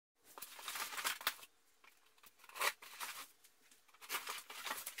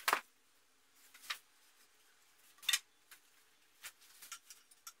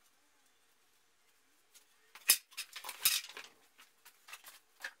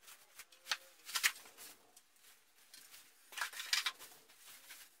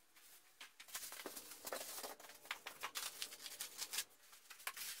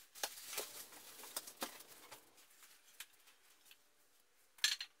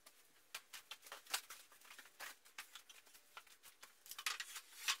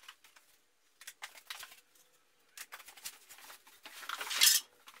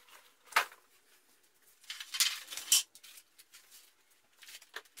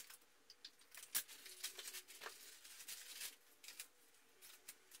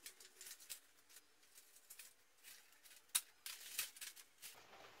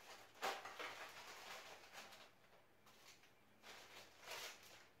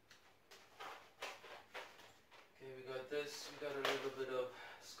this, we got a little bit of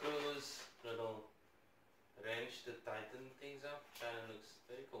screws, little wrench to tighten things up. Kind of looks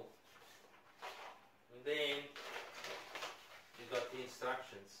very cool. And then you got the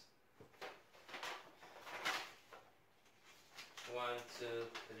instructions. 1, 2,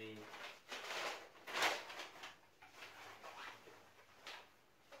 3.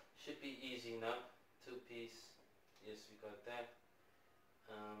 Should be easy enough. 2-piece. Yes, we got that.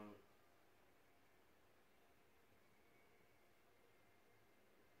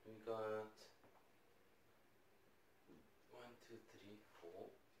 We got 1, 2, 3, 4.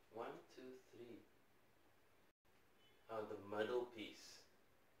 1, 2, 3. Oh, the middle piece.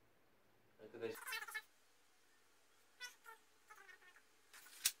 Look at this.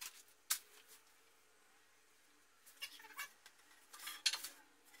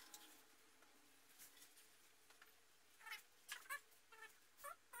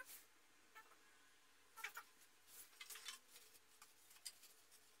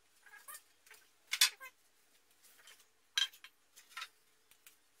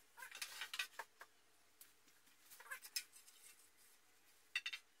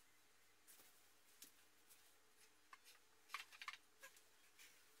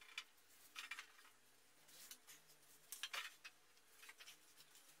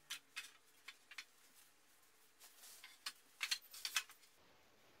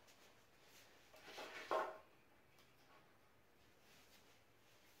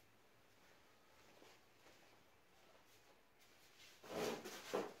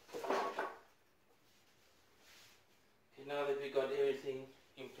 Now that we got everything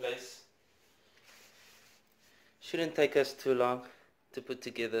in place, shouldn't take us too long to put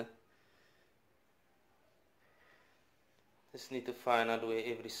together. Just need to find out where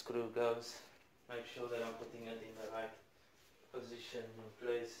every screw goes. Make sure that I'm putting it in the right position in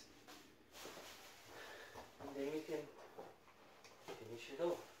place. And then we can finish it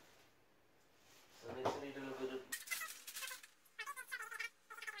off. So let's read a little bit of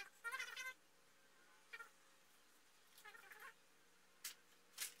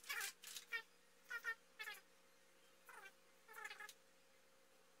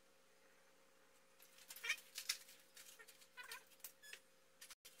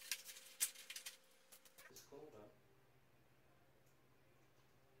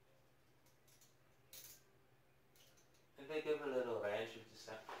and they give a little wrench, which is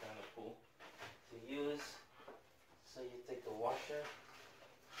kind of cool to use. So you take the washer,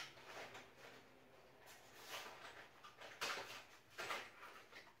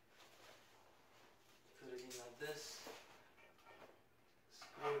 put it in like this,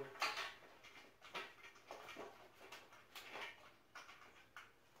 screw.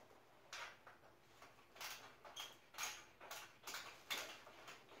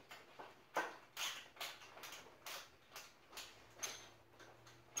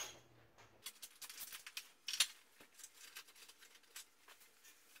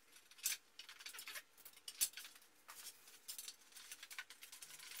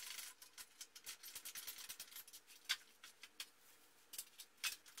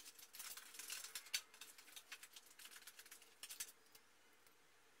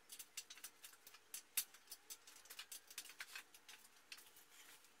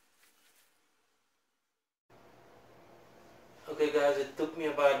 Okay guys, it took me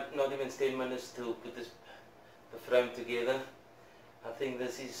about not even 10 minutes to put the frame together. I think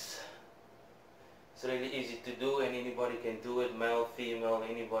this is it's really easy to do and anybody can do it, male, female,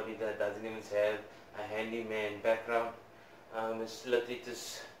 anybody that doesn't even have a handyman background. It's literally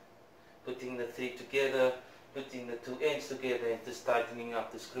just putting the three together, putting the two ends together and just tightening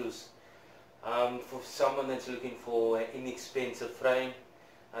up the screws. For someone that's looking for an inexpensive frame,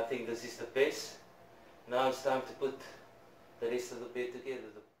 I think this is the best. Now it's time to put the rest of the bed together.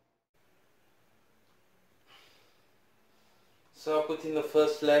 So I put in the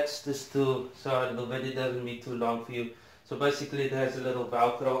first slats just so the video doesn't be too long for you. So basically it has a little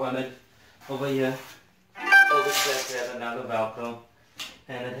velcro on it. Over here, all the slats have another velcro,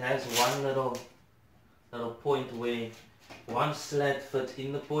 and it has one little point where one slat fits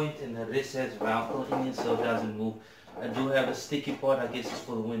in the point and the rest has velcro in it so it doesn't move. I do have a sticky part, I guess it's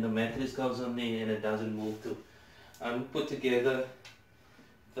for when the mattress goes on there and it doesn't move too. Put together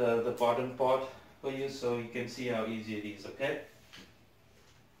the bottom part for you so you can see how easy it is, okay?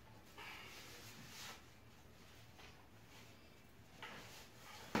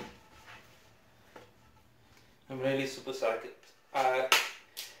 I'm really super psyched. I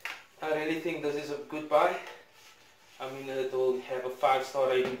really think this is a good buy. I mean, it will have a 5-star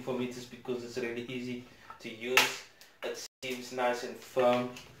rating for me just because it's really easy to use. It seems nice and firm.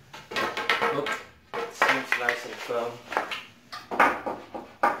 Look, it seems nice and firm.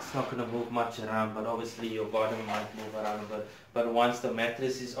 it's not going to move much around, but obviously your bottom might move around a bit. But once the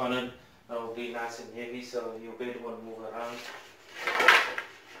mattress is on it, it will be nice and heavy, so your bed won't move around.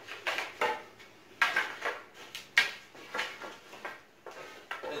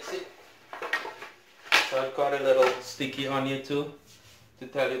 That's it. So I've got a little sticky on here too, to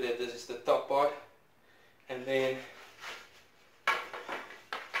tell you that this is the top part. And then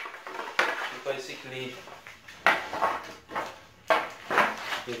basically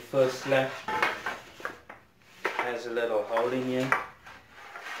the first slab has a little hole in here.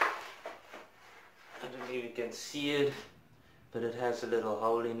 I don't know if you can see it, but it has a little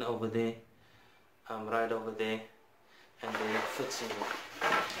hole in over there, right over there, and then it fits in here.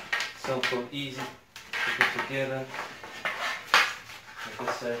 Simple, easy to put together. Like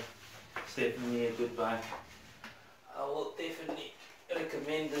I said, it's definitely a good buy. I will definitely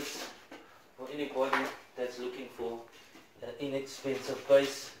recommend this for anybody that's looking for an inexpensive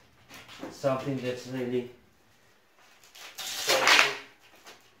base, something that's really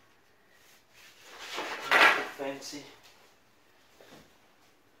fancy.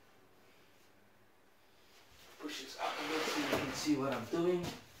 Push this up a bit so you can see what I'm doing.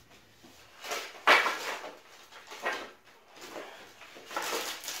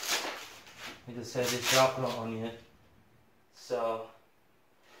 Like I said, there's Velcro on here, so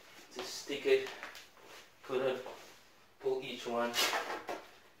just stick it, put it, pull each one,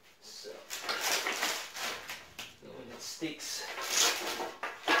 so when it sticks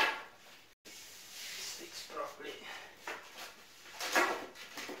properly.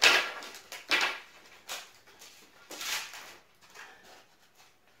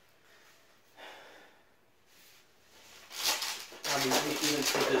 I mean, even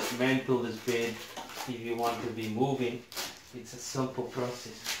to dismantle this bed, if you want to be moving, it's a simple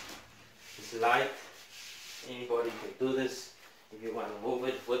process. It's light, anybody can do this. If you want to move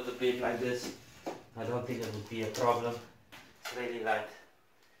it with the bed like this, I don't think it would be a problem. It's really light.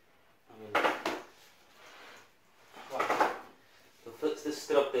 I mean, wow. To fix the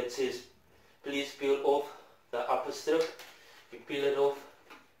strip that says please peel off the upper strip, you peel it off.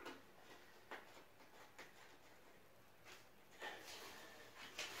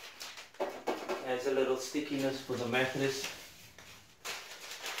 There's a little stickiness for the mattress.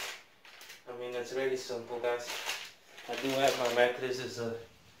 I mean, it's really simple, guys. I do have my mattress. It's a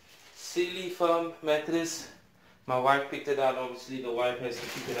silly firm mattress. My wife picked it out. Obviously the wife has to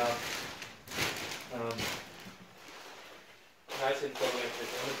pick it out. Nice and firm mattress.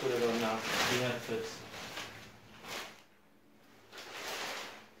 I'm going to put it on now. See how it fits.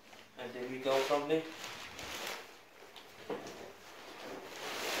 And then we go from there.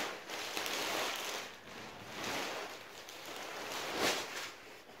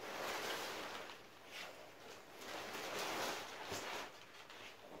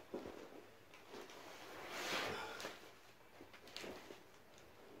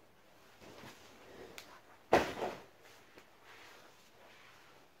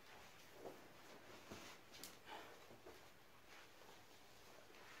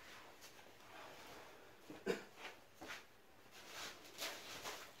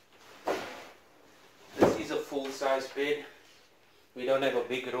 A full-size bed. We don't have a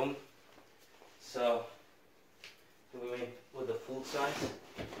big room, so we went with the full size.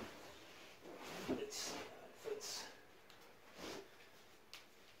 Let's see how it fits.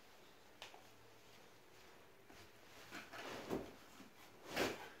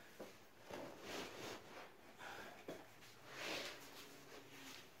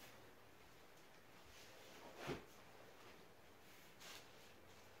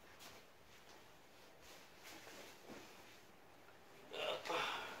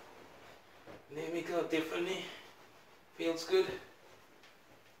 There we go, definitely feels good.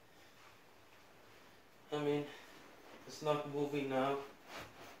 I mean, it's not moving now.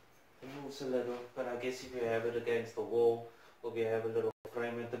 It moves a little, but I guess if you have it against the wall, or if you have a little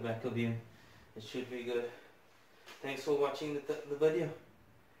frame at the back of you, it should be good. Thanks for watching the video.